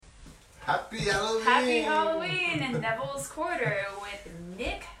Happy Halloween! Happy Halloween in Neville's Quarter with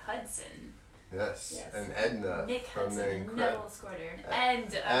Nick Hudson. Yes, and Edna Nick from Hudson the in Incredible. Neville's Quarter.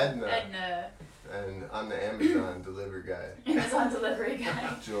 And Edna. And I'm the Amazon delivery guy. Amazon delivery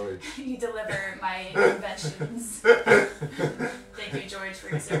guy. George. You deliver my inventions. Thank you, George, for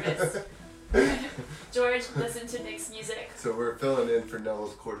your service. George, listen to Nick's music. So we're filling in for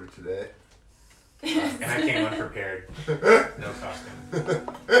Neville's Quarter today. And I came unprepared. No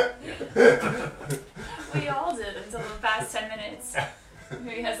costume. Yeah. We all did until the past 10 minutes.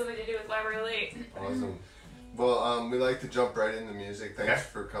 Maybe it has something to do with why we're late. Awesome. Well, we like to jump right into music. Thanks Okay.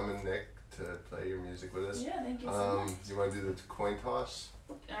 for coming, Nick, to play your music with us. Yeah, thank you so much. You want to do the coin toss?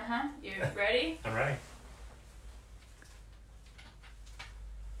 Uh-huh. You ready? I'm ready.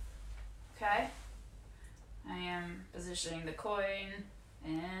 Okay. I am positioning the coin,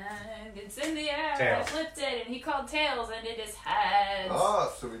 and it's in the air. Tails. I flipped it, and he called tails, and it is heads.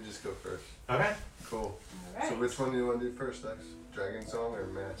 Oh, so we just go first. Okay. Cool. All right. So which one do you want to do first, Lex? Dragon Song or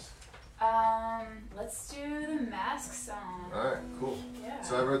Mask? Let's do the mask song. Alright, cool. Yeah.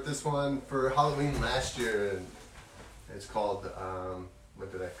 So I wrote this one for Halloween last year, and it's called,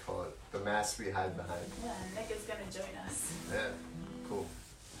 what did I call it? The Mask We Hide Behind. Yeah, Nick is gonna join us. Yeah, cool.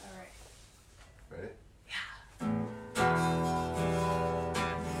 All right. Ready?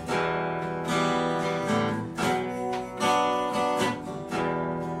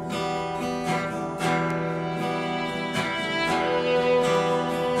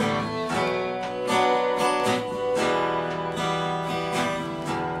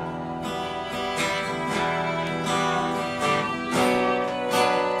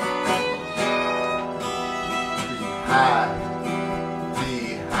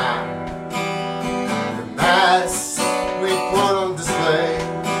 Behind the mask we put on display,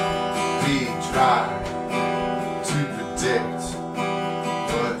 we try to predict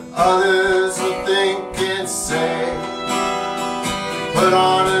what others will think and say. Put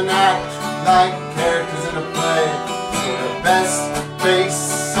on an act like characters in a play, with the best face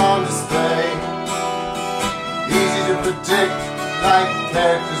on display. Easy to predict like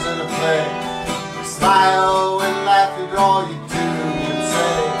characters in a play. Smile and laugh at all you do and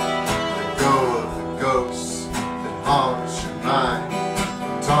say. Let go of the ghosts that haunt your mind,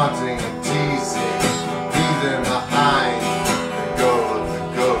 taunting and teasing, leave them behind. Let go of the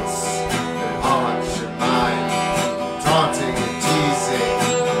ghosts that haunt your mind, taunting and teasing,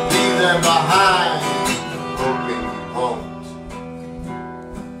 leave them behind. Hoping you won't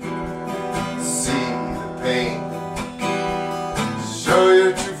see the pain. Show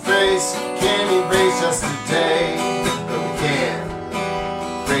your true face, can't erase us today, but we can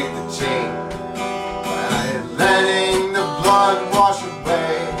break the chain by letting the blood wash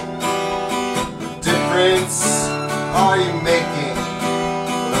away. What difference are you making?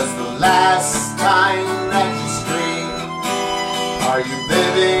 Was the last time that you screamed? Are you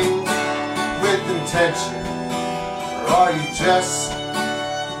living with intention, or are you just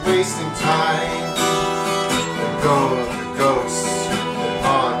wasting time? Let go of the ghosts that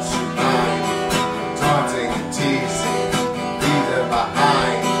haunt your mind, taunting and teasing, leave them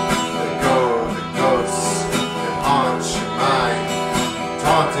behind. Let go of the ghosts that haunt your mind,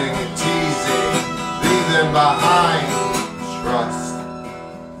 taunting and teasing, leave them behind. Trust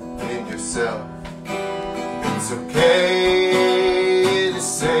in yourself. It's okay to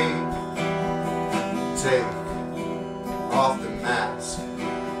say, take off the mask.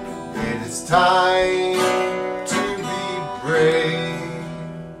 It is time to be brave.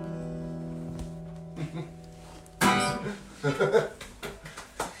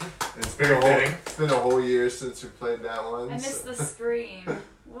 It's been a whole year since we played that one. I missed so- the scream.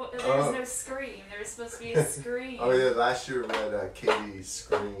 Well, there was no scream. There was supposed to be a scream. Oh yeah, last year we had Katie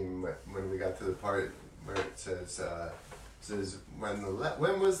scream when we got to the part where it says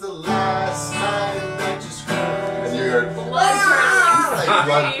when was the last time that you screamed? And you heard Blood like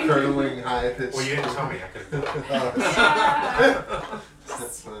blood curdling curdling high pitched. Well, you didn't tell me. I could have done it. Yeah.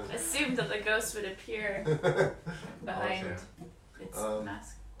 That's funny. Assumed that the ghost would appear behind its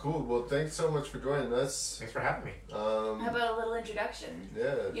mask. Cool. Well, thanks so much for joining us. Thanks for having me. How about a little introduction?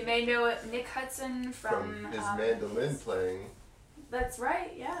 Yeah. You may know Nick Hudson From his um, mandolin playing That's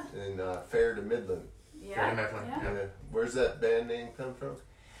right. Yeah. in Fair to Midland. Yeah. Fair to Midland, Yeah. yeah. Where's that band name come from?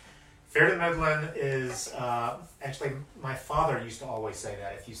 Fair to Midland is actually my father used to always say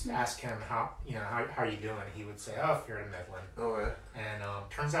that. If you ask him how are you doing, he would say, "Oh, Fair to Midland." Oh yeah. And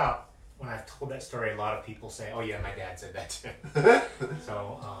turns out when I've told that story, a lot of people say, "Oh yeah, my dad said that too."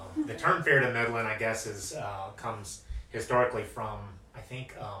 So the term "Fair to Midland," I guess, is comes historically from I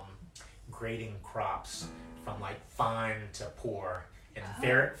think grading crops from like fine to poor, And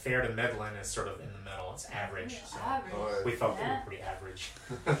fair to Midland is sort of in the middle. It's average. So Average. Alright. we felt we Yeah. were pretty average.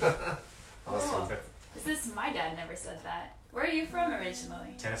 Awesome. Cool. My dad never said that. Where are you from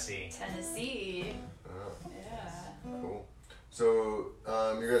originally? Tennessee. Tennessee. Oh, Yeah. cool. So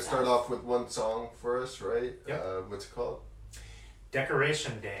you're gonna start off with one song for us, right? Yep. What's it called?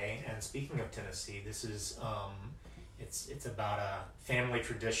 Decoration Day. And speaking of Tennessee, this is it's about a family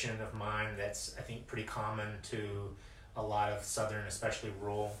tradition of mine that's, I think, pretty common to a lot of southern, especially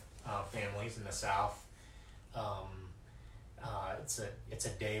rural families in the South. It's a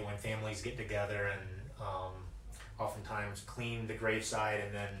day when families get together and oftentimes clean the graveside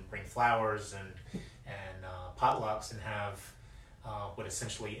and then bring flowers and potlucks and have what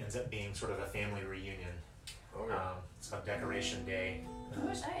essentially ends up being sort of a family reunion. Okay. It's called Decoration Day. I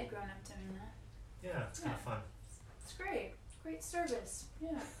wish I had grown up doing that. Yeah, it's kind of fun. It's great. Great service.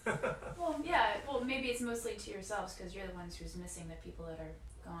 Yeah. Well, maybe it's mostly to yourselves because you're the ones who's missing the people that are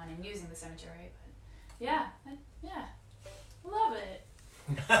gone and using the cemetery. But yeah, love it.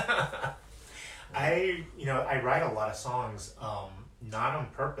 I write a lot of songs, not on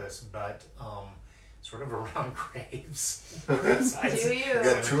purpose, but sort of around graves. Do you? You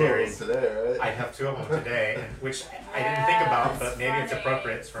got two of them today, right? I have two of them today, which I didn't think about, but maybe it's funny.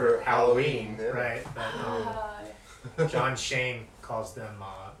 appropriate for For Halloween, Halloween, yeah. right? But John Shane calls them,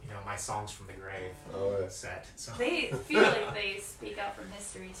 my songs from the grave Oh, set. So They feel like they speak out from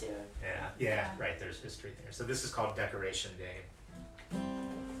history too. yeah, right. There's history there. So this is called Decoration Day.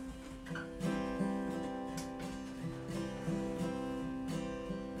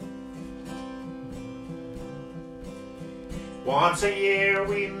 Once a year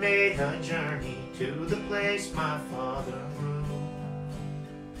we made a journey to the place my father ruled.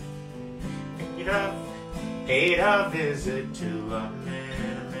 Paid a visit to a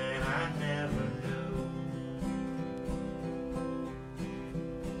man I never knew.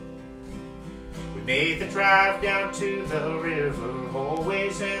 We made the drive down to the river,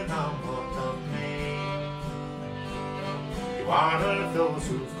 always in the month of May, to honor those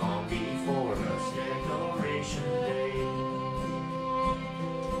who've gone before us, Decoration Day.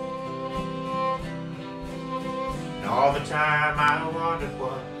 And all the time I wondered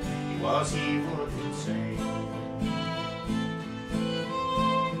what he wouldn't say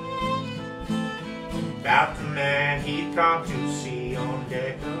about the man he'd come to see on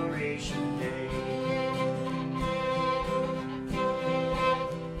Decoration Day.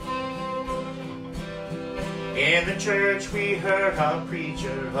 In the church we heard a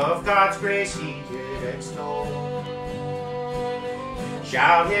preacher of God's grace he did extol,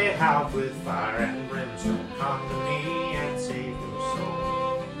 shouted out with fire and brimstone, come to me and save your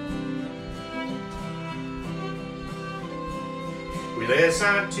soul. We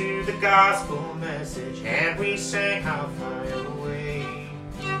listened to the gospel message and we sang How Far Away,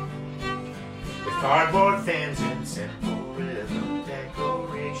 with cardboard fans and simple rhythm,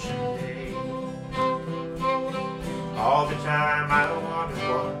 Decoration Day. All the time I wondered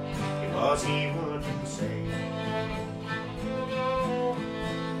what it was he wouldn't say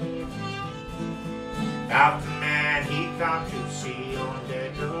about the man he'd come to see on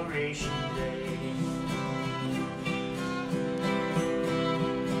Decoration Day.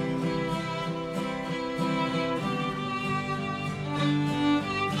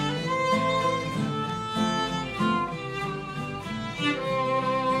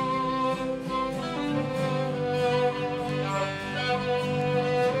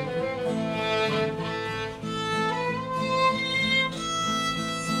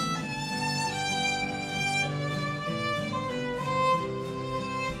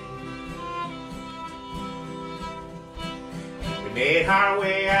 Made our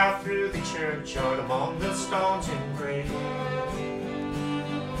way out through the churchyard among the stones and graves.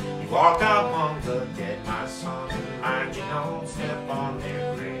 You walk among the dead, my son, and mind you don't step on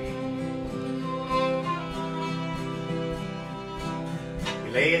their grave. We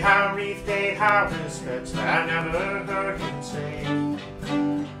laid our wreath, paid our respects, but I never heard him say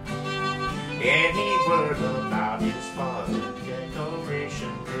any word about his father,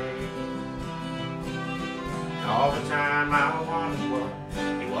 Decoration Day. All the time I wondered what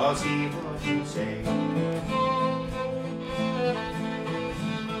it was he wouldn't say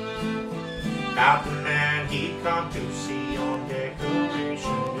about the man he'd come to see on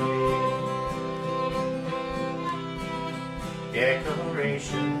Decoration Day.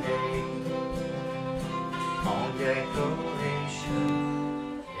 Decoration Day. On Decoration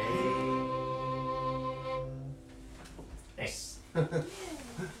Day. Nice.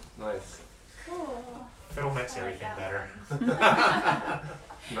 Nice. Cool. Fiddle makes I like everything that better. one.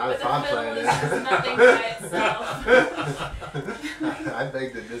 Not But if the I'm fiddle playing is it. just nothing by itself. I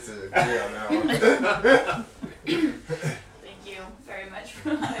beg to disagree on that one. Thank you very much for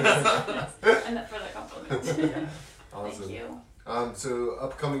and for the compliment. Awesome. Thank you. So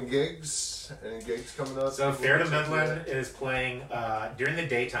upcoming gigs? Any gigs coming up? So Fair to Midland is playing during the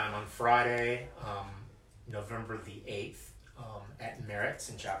daytime on Friday, November the 8th, at Merritt's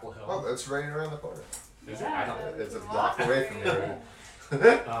in Chapel Hill. Oh, that's right around the corner. Is it? I don't know. It's a block away from here.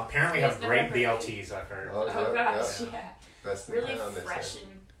 Apparently have It's great November BLTs, I've heard. Oh, Oh yeah, gosh, yeah. yeah. Best in Really town, they fresh say.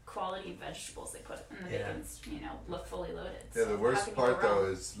 and quality vegetables they put and the Yeah. bacon's, look fully loaded. Yeah, So the how worst can you go part though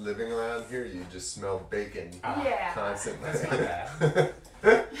wrong? is living around here, you just smell bacon Ah, Yeah. constantly. That's not bad.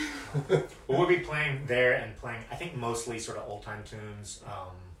 Well, we'll be playing there and playing, I think, mostly sort of old time tunes,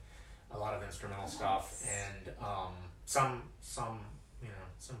 a lot of instrumental stuff, and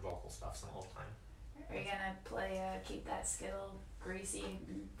some vocal stuff, some old time. Are you gonna play Keep That Skittle Greasy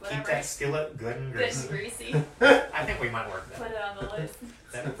and whatever? Keep that skillet good and Good greasy. greasy. I think we might work that. Put it on the list.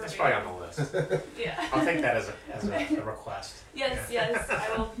 That's probably on the list. Yeah. I'll take that as a request. Yes, Yeah. yes,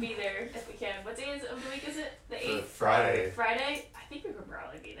 I will be there if we can. What day of the week is it? The 8th? Friday. Friday? I think we could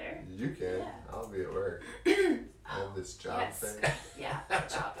probably be there. You can. Yeah. I'll be at work. I have this job Yes. thing. Yeah,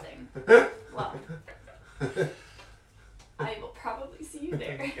 job thing. Well, I will probably see you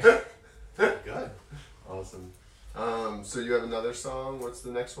there. Good. Awesome. So you have another song. What's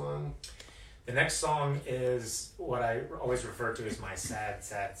the next one? The next song is what I always refer to as my sad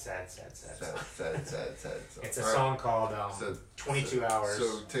song. Sad. It's a All right. song called So- 22 Hours.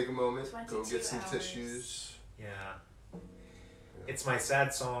 So take a moment, go 22 get some hours. tissues. Yeah. It's my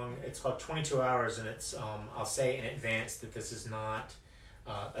sad song. It's called 22 Hours, and it's, I'll say in advance that this is not,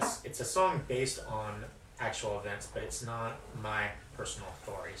 it's a song based on actual events, but it's not my personal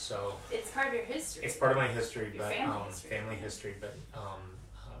story. So It's part of your history. it's part of my history, Your but family history. but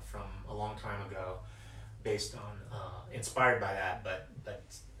from a long time ago, based on, inspired by that, but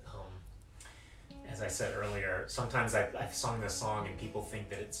as I said earlier, sometimes I've sung this song and people think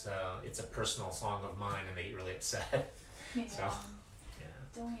that it's a personal song of mine, and they get really upset. Yeah. So, yeah.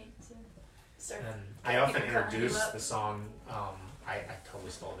 Don't need to start. And I often People calling you introduce up. the song. I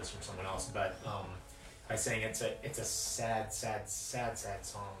totally stole this from someone else, but by saying it's a sad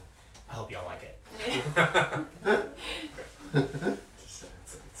song. I hope y'all like it.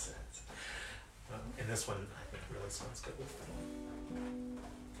 And this one I think really sounds good with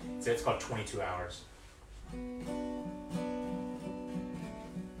it. So it's called 22 Hours.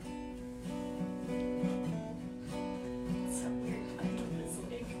 It's so weird playing this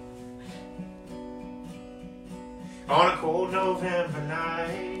like. On a cold November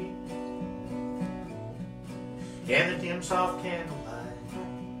night, in the dim soft candlelight,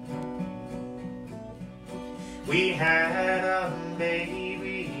 we had a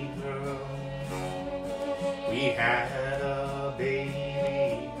baby girl. We had a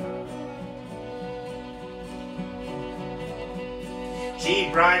baby girl. She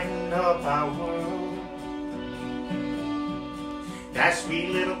brightened up our world, that sweet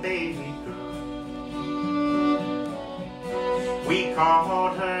little baby girl. We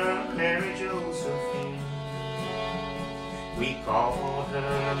called her Mary Josephine. We called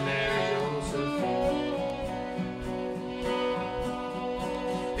her Mary Josephine.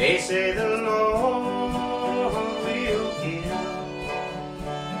 They say the Lord will give,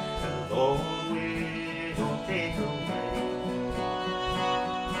 the Lord will take away.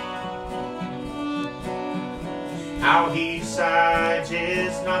 How he decides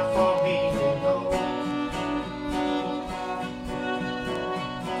is not for me to know.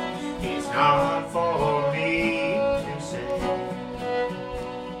 It's not for me to say.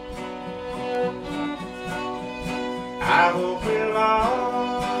 I hope we'll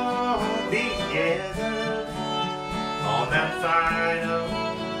all be together on that final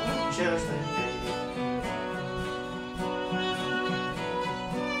judgment day.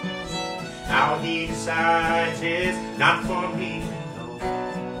 How he decides is not for me to know.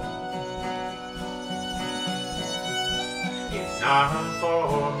 It's not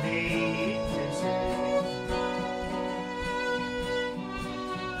for me to say.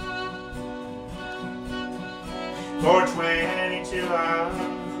 For 22 hours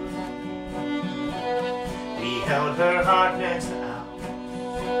we held her heart next to ours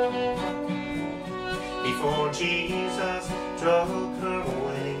before Jesus took her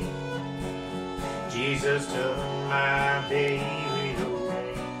away. Jesus took my baby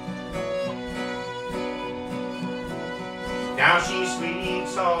away. Now she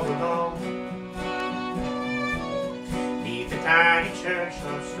sleeps all alone beneath the tiny church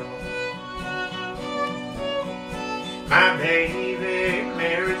of stone. My baby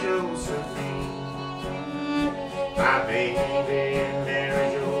Mary my baby Mary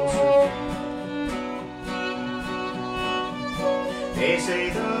Joseph. They say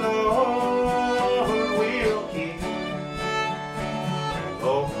the Lord will keep, the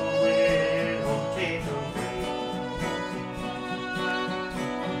Lord will take away.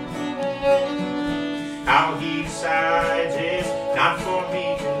 How he decides is not for me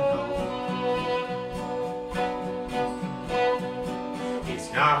to know. It's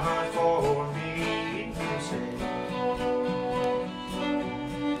not for me to say.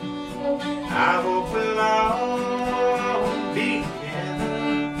 I hope we'll all be together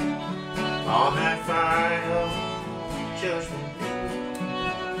on that final judgment day.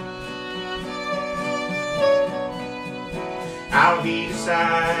 How he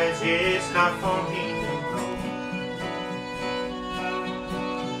decides it's not for me to know.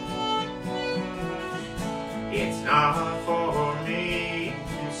 It's not for me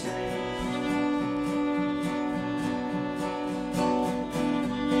to say.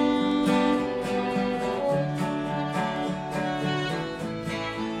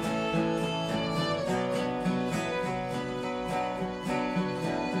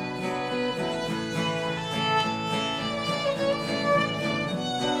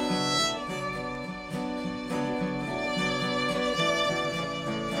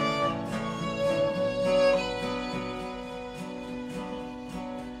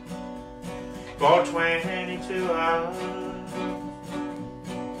 For 22 hours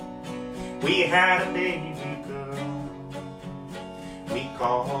we had a baby girl. We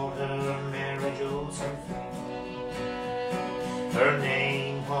called her Mary Josephine. Her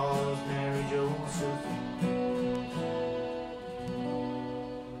name was Mary Josephine.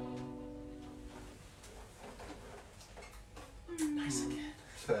 Nice again.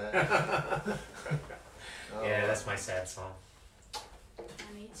 Yeah, that's my sad song.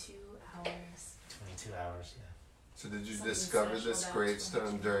 22 hours. 22 hours, yeah. So did you Something discover special this about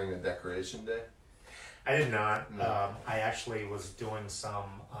gravestone during a decoration day? I did not. No. I actually was doing some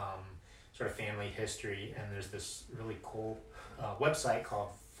sort of family history, and there's this really cool website called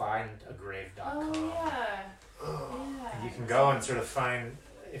findagrave.com. Oh, yeah. Oh. Yeah. And you can go and sort of find,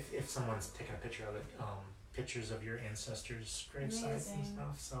 if someone's taken a picture of it, pictures of your ancestors' grave sites and Amazing.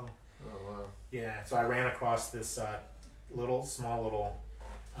 stuff. So, Oh wow. yeah. So I ran across this small little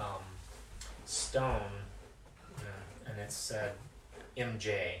stone, and it said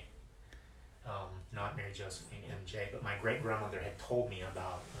MJ. Not Mary Josephine, MJ, but my great grandmother had told me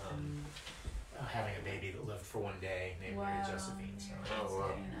about having a baby that lived for one day named Mary Josephine. So, Mary Oh, wow.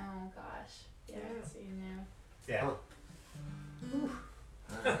 Josephine. Oh gosh. Yeah, Yeah. so you knew. yeah,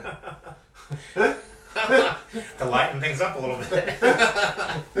 Alright. to lighten things up a little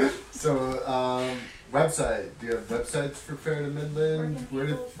bit. So, website. Do you have websites for Fair to Midland? Where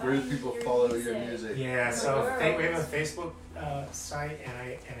do people find follow your your music? music? Yeah, the so world. we have a Facebook site, and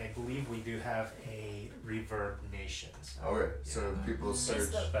I believe we do have a Reverb Nation. So, Okay, so yeah. people search.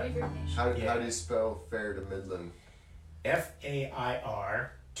 Facebook, but- Reverb Nation. How Yeah. do you spell Fair to Midland?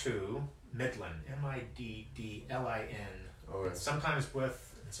 FAIR 2 Midland, MIDDLIN. Okay. Sometimes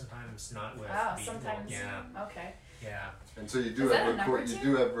with, and sometimes not with. Wow, the- sometimes. Yeah, Okay. yeah. And so you do Is that have a number you two?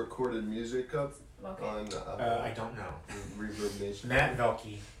 do have recorded music up Okay. on I don't know. Reverb Nation. Matt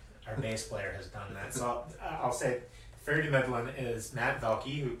Velke, our bass player, has done that. So I'll say Fair to Midland is Matt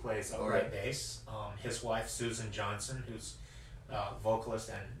Velke, who plays upright Okay. bass. His wife, Susan Johnson, who's vocalist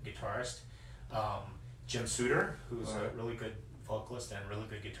and guitarist. Jim Suter, who's a Alright. really good vocalist and really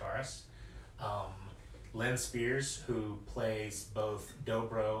good guitarist. Lynn Spears, who plays both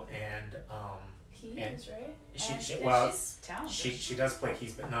dobro and Keys, and right? she- And she- yeah, well, she's talented. she does play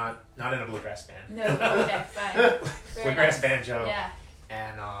keys, but not in a bluegrass band. No, okay, fine. Fair Bluegrass enough. banjo. Yeah.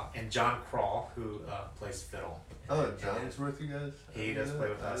 And John Kroll, who plays fiddle. Oh, And- John's with you guys? He does play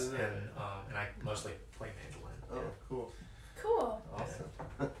with I us, didn't know. and I mostly play mandolin. Oh, cool. Cool.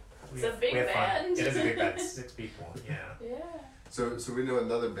 Awesome. We It's a big we have fun. band. It is a big band. 6 people. Yeah. Yeah. So we know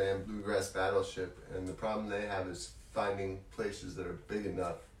another band, Bluegrass Battleship, and the problem they have is finding places that are big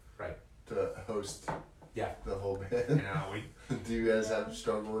enough Right. to host Yeah. the whole You band. know, we Do you guys have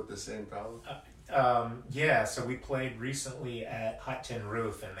struggle with the same problem? yeah. So we played recently at Hot Tin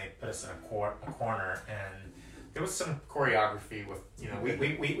Roof, and they put us in a corner, and there was some choreography with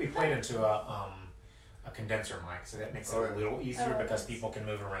we played into a condenser mic, so that makes it Okay. a little easier Oh, because nice. people can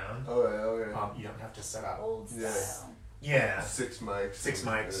move around. Okay. You don't have to set up. Old style. Yeah. Yeah. 6 mics. 6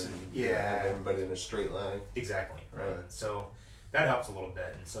 mics, and yeah. have everybody in a straight line. Exactly. Right. Right. So that helps a little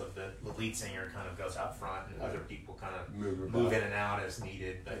bit, and so the lead singer kind of goes out front, and other people kind of move in and out as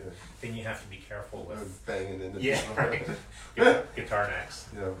needed. But Yeah. then you have to be careful with Banging into yeah, people. right. Guitar necks.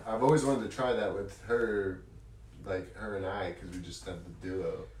 You know, I've always wanted to try that with her like her and I, because we just had the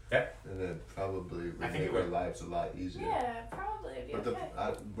duo. That- And it probably would I think make it our would. lives a lot easier. Yeah, probably it'd be But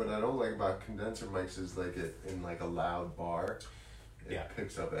okay. what I don't like about condenser mics is like it in like a loud bar, it Yeah.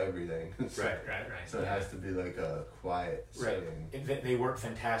 picks up everything. So, Right. So it has to be like a quiet Right. setting. They work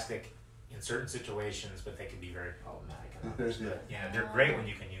fantastic in certain situations, but they can be very problematic in others. Yeah. But yeah, they're great when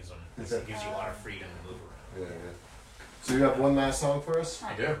you can use them. It gives you a lot of freedom to move around. Yeah, yeah. So you have one last song for us?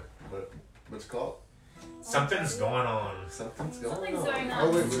 I do. What's it called? Something's going on. Something's going Something's on. going Oh,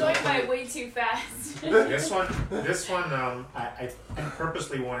 on. wait, It's wait, going wait. by way too fast. This one, I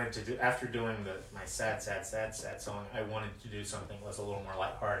purposely wanted to do, after doing my sad song, I wanted to do something that was a little more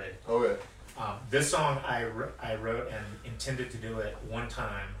lighthearted. Okay. This song I wrote and intended to do it one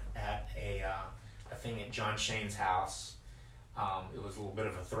time at a thing at John Shane's house. It was a little bit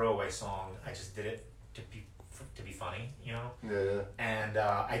of a throwaway song. I just did it to be funny, you know. Yeah, And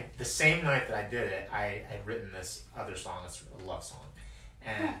the same night that I did it, I had written this other song. It's a love song,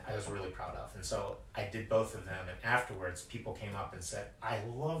 and I was really proud of. And so I did both of them. And afterwards, people came up and said, "I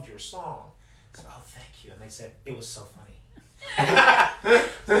loved your song." I said, "Oh, thank you." And they said it was so funny. I'm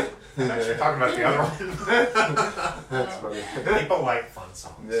actually talking about the other one. That's funny. People like fun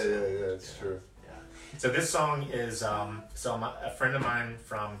songs. Yeah, it's true. Yeah. So this song is a friend of mine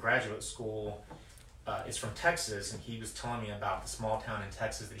from graduate school is from Texas, and he was telling me about the small town in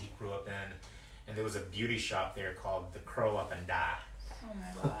Texas that he grew up in, and there was a beauty shop there called the Curl Up and Die, Oh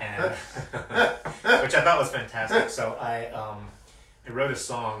my god. and which I thought was fantastic. So I wrote a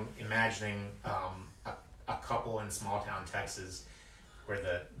song imagining a couple in small town Texas where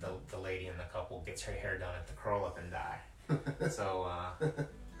the lady in the couple gets her hair done at the Curl Up and Die. So I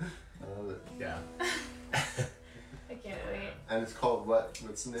love it. yeah. I can't wait. And it's called what?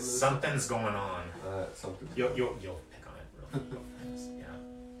 What's the name of this? Something's going on. Something. You'll pick on it real fast. Yeah.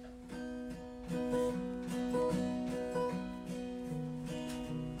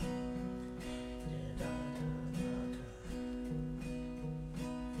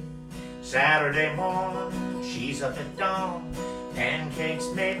 Saturday morning, she's up at dawn. Pancakes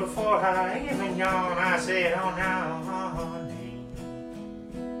made before I even yawn. I said, "Oh now, honey,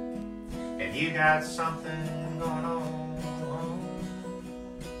 have you got something going on?"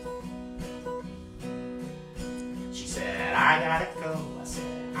 She said, "I gotta go." I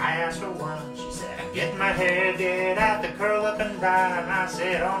said, I asked her why. She said, "I'm getting my hair did at the Curl Up and Die." And I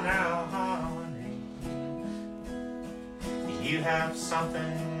said, "Oh now, honey, do you have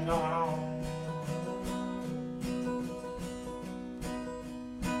something going on?"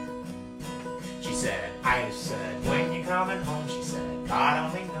 She said, I said, "When you coming home?" She said, "God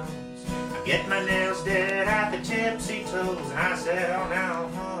only knows. I'm getting my nails did at the Tipsy Toes." And I said, "Oh now,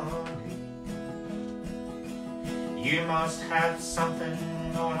 honey, you must have something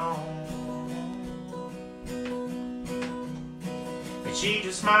going on." But she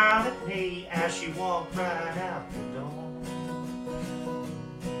just smiled at me as she walked right out the door.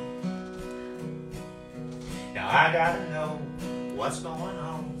 Now I gotta know what's going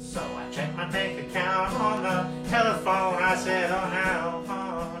on, so I checked my bank account on the telephone. I said, "Oh now,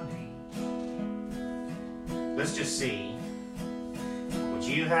 honey, let's just see what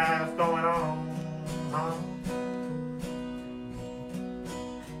you have going on."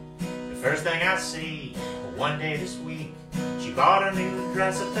 The first thing I see, one day this week, she bought a new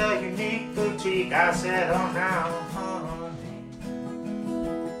dress at the Unique Boutique. I said, "Oh now, honey,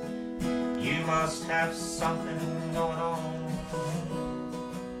 you must have something going on."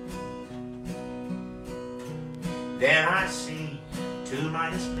 Then I see, to my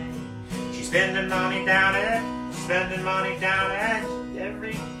dismay, she's spending money down at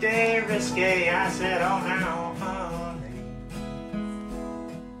Everyday Risque. I said, "Oh now, honey,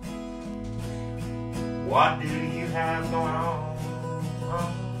 what do you have going on?"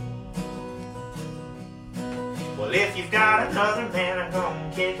 "Well, if you've got another man, I'm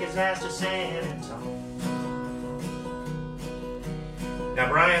gonna kick his ass to San Antonio." Now,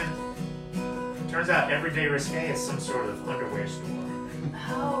 Brian, turns out Everyday Risque is some sort of underwear store.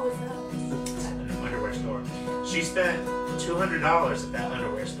 Oh, is that An underwear store. She spent $200 at that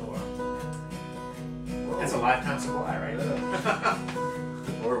underwear store. That's a lifetime supply, right? Yeah.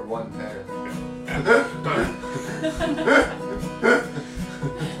 Or one pair.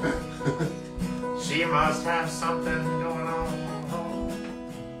 She must have something going on.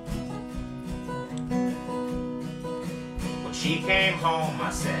 When she came home, I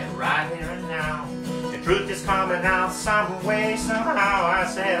said, "Right here and now, the truth is coming out some way, somehow." I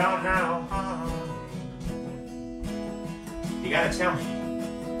said, "Oh now, honey, you gotta tell me,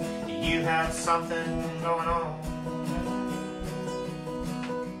 do you have something going on?"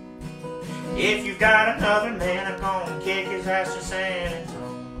 If you've got another man, I'm gonna kick his ass to San Antonio.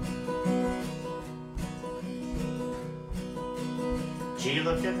 She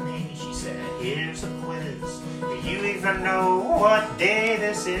looked at me, she said, here's a quiz. Do you even know what day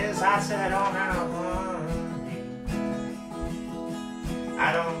this is? I said, oh, now, honey,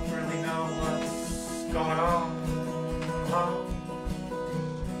 I don't really know what's going on.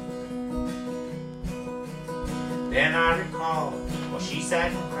 Then I recalled, well, she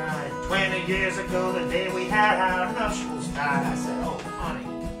sat and cried. 20 years ago, the day we had our nuptials tied. I said, oh, honey,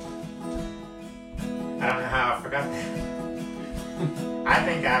 I don't know how I forgot that. I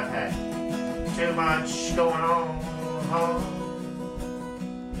think I've had too much going on.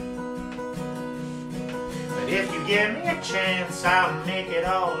 But if you give me a chance, I'll make it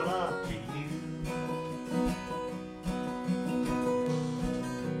all up to you.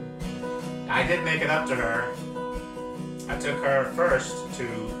 I did make it up to her. I took her first to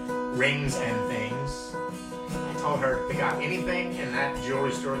Rings and Things. I told her to pick out anything in that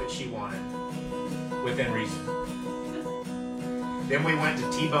jewelry store that she wanted, within reason. Then we went to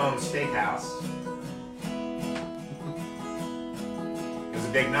T-Bone Steakhouse. It was a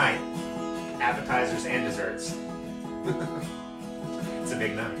big night. Appetizers and desserts. It's a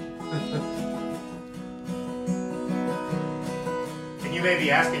big night. And you may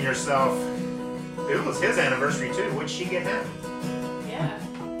be asking yourself, it was his anniversary too. What'd she get him? Yeah.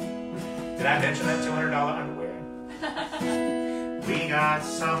 Did I mention that $200 underwear? We got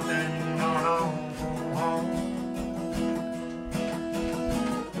something going on.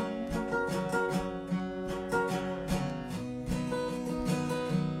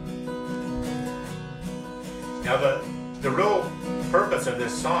 Now the real purpose of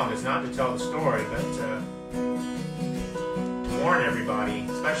this song is not to tell the story, but to warn everybody,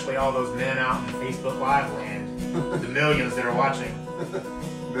 especially all those men out in Facebook Live land, the millions that are watching.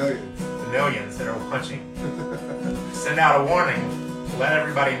 Millions. The millions that are watching. Send out a warning to let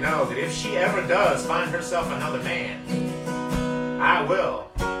everybody know that if she ever does find herself another man, I will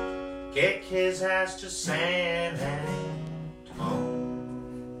kick his ass to San Antonio.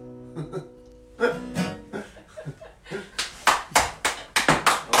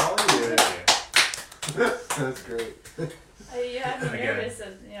 Oh yeah. That's great. You have me Again. nervous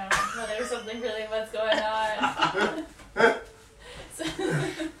of, well, there's something really what's going on. So,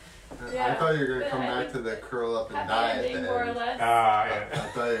 yeah. I thought you were gonna But come I back think to the curl up and happy die at the ending, end. more or less. I Yeah.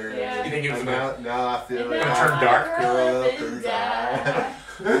 thought you were gonna. Yeah. You think it was now I feel And like now turned I'm dark. curled Curl up up and and die.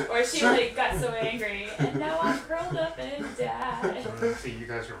 Or she like got so angry, and now I'm curled up and die. See, you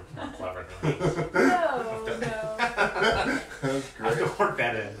guys are more clever than me. No. That's I have great. to work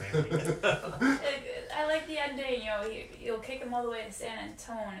that in, maybe. I like the ending, you'll kick him all the way to San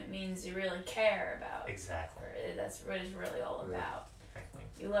Antonio. It means you really care about Exactly. her. That's what it's really all about. Exactly.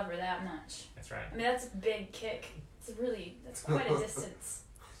 You love her that much. That's right. I mean, that's a big kick. That's quite a distance.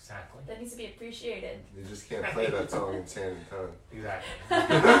 Exactly. That needs to be appreciated. You just can't play that song in San Antonio. Exactly.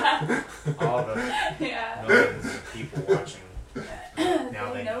 All the Yeah. millions of people watching.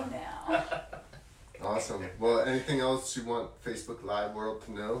 Now they they know now. Awesome. Well, anything else you want Facebook Live world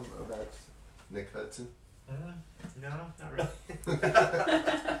to know about Nick Hudson? No, not really.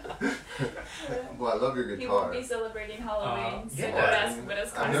 Well, I love your He won't guitar. be celebrating Halloween, so yeah. don't ask what his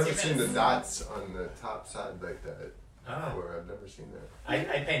I've costume never is. seen the dots on the top side like that Oh, before. I've never seen that.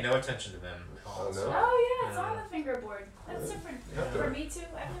 I pay no attention to them at all. Oh, no? so- Oh yeah, it's on the fingerboard. That's different. Yeah. For me too.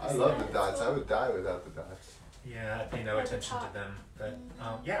 I've never I seen love that. the It's dots. cool. I would die without the dots. Yeah, I pay no At the attention to top. them. But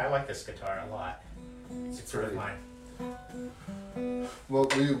yeah, I like this guitar a lot. It's sort of great. mine. Well,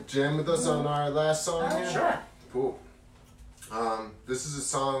 will you jam with us on our last song? Oh, here? Sure. Cool. This is a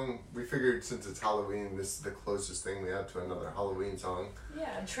song we figured since it's Halloween, this is the closest thing we have to another Halloween song.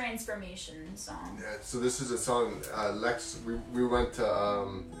 Yeah, a transformation song. Yeah, so this is a song, Lex, we went to,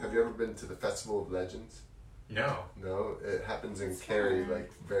 have you ever been to the Festival of Legends? No. No, it happens in It's Cary, fun.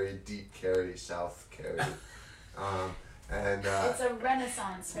 like very deep Cary, South Cary. And It's a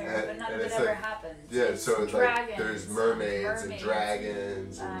Renaissance fair, and- but none and of it it's ever like- happens. yeah, It's so it's like dragons there's and mermaids and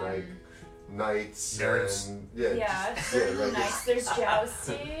dragons and um, like knights Nerds. and Yeah, just- there's like nice. There's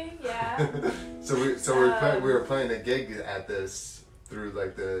jousting. Yeah. So we were playing a gig at this through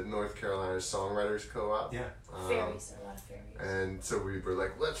like the North Carolina Songwriters Co-op. Yeah. Fairies. There are a lot of fairies. And so we were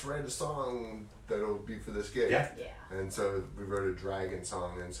like, let's write a song that'll be for this gig. Yeah. Yeah. And so we wrote a dragon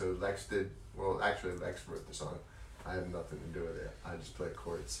song, and so Lex actually Lex wrote the song. I have nothing to do with it. I just play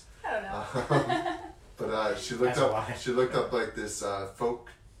chords. I don't know. But she looked That's a up. lie. She looked up like this folk,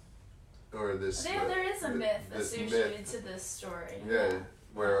 or this. There is a myth this associated myth, to this story. Yeah,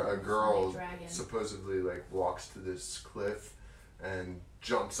 where a girl Dragon. supposedly like walks to this cliff, and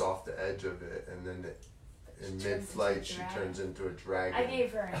jumps off the edge of it, and then in She turns mid-flight into a she dragon. turns into a dragon. I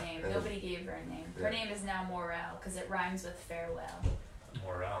gave her a name. And- Nobody gave her a name. Yeah. Her name is now Morel because it rhymes with farewell.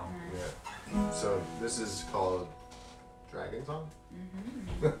 Morale. Yeah. So this is called Dragon Song?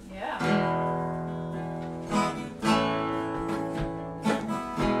 Mm-hmm. Yeah.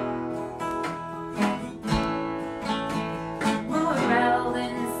 Morel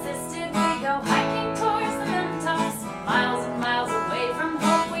insisted we go hiking towards the mountaintops, miles and miles away from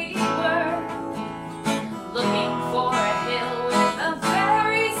home we were, looking for a hill with a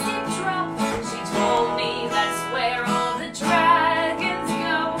very steep drop. She told me that's where all the dragons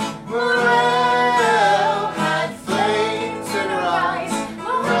go. Morel had flames in her eyes.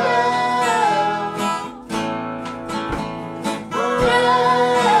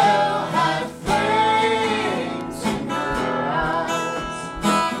 Morel had flames in her eyes.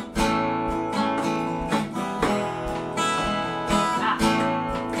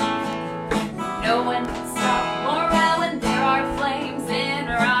 No one can stop Morel, and there are flames in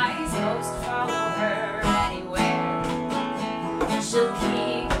her eyes. Most follow her anywhere. She'll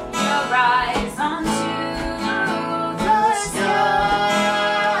keep your eyes onto the stars.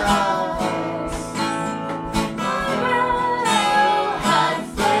 Morel had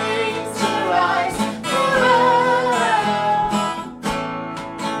flames in her eyes.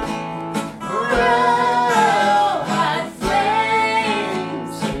 Morel had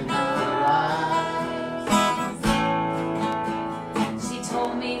flames in her eyes. She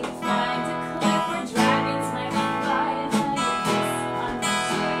told me to find a cliff where dragons might fly, and I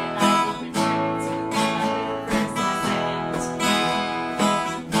misunderstood, and I would return to my rivers and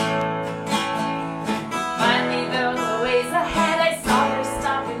sand. Finally, though, the ways ahead, I saw her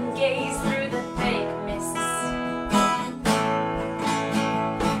stop and gaze through the fake mists.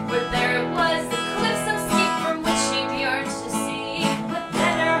 But there it was, the cliff so steep from which she yearned to see. But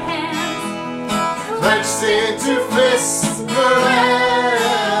then her hands Clenched into fists,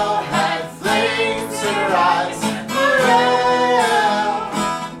 Morel had flames in her eyes.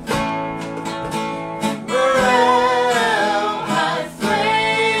 Morel had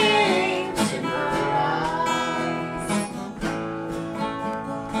flames in her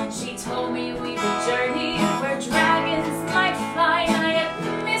eyes. She told me we would journey where dragons might fly, and I had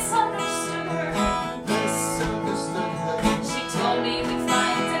misunderstood her. Misunderstood her. She told me we'd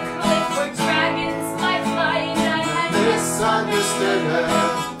find a cliff where dragons might fly, and I had Misunderstood her.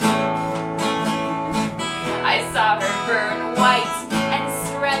 I saw her burn white and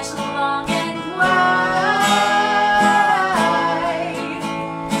stretch long and wide.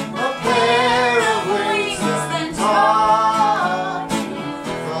 A pair of wings Wings then then taught taught in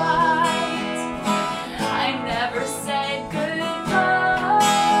flight. I never said goodbye.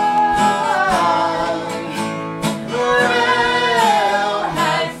 Morel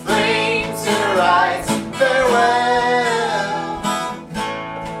had flames in her eyes. Farewell.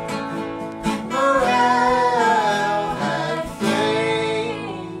 Morel had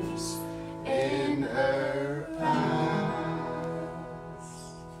flames in her eyes.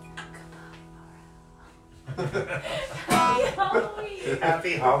 Happy Halloween!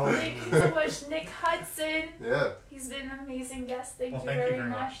 Happy Halloween. Thank you so much, Nick Hudson. Yeah, He's been an amazing guest. Thank Well, you thank you very very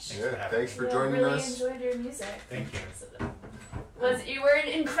much. much. Thanks for yeah. having Thanks me. for Yeah, joining really us. enjoyed your music. Thank you. You were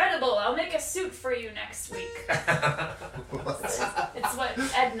incredible. I'll make a suit for you next week. It's what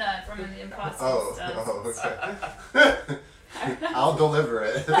Edna from The Impossible does. Oh, okay. I'll deliver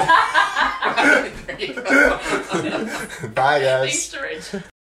it. There you go. Bye, guys. Thanks, Rich.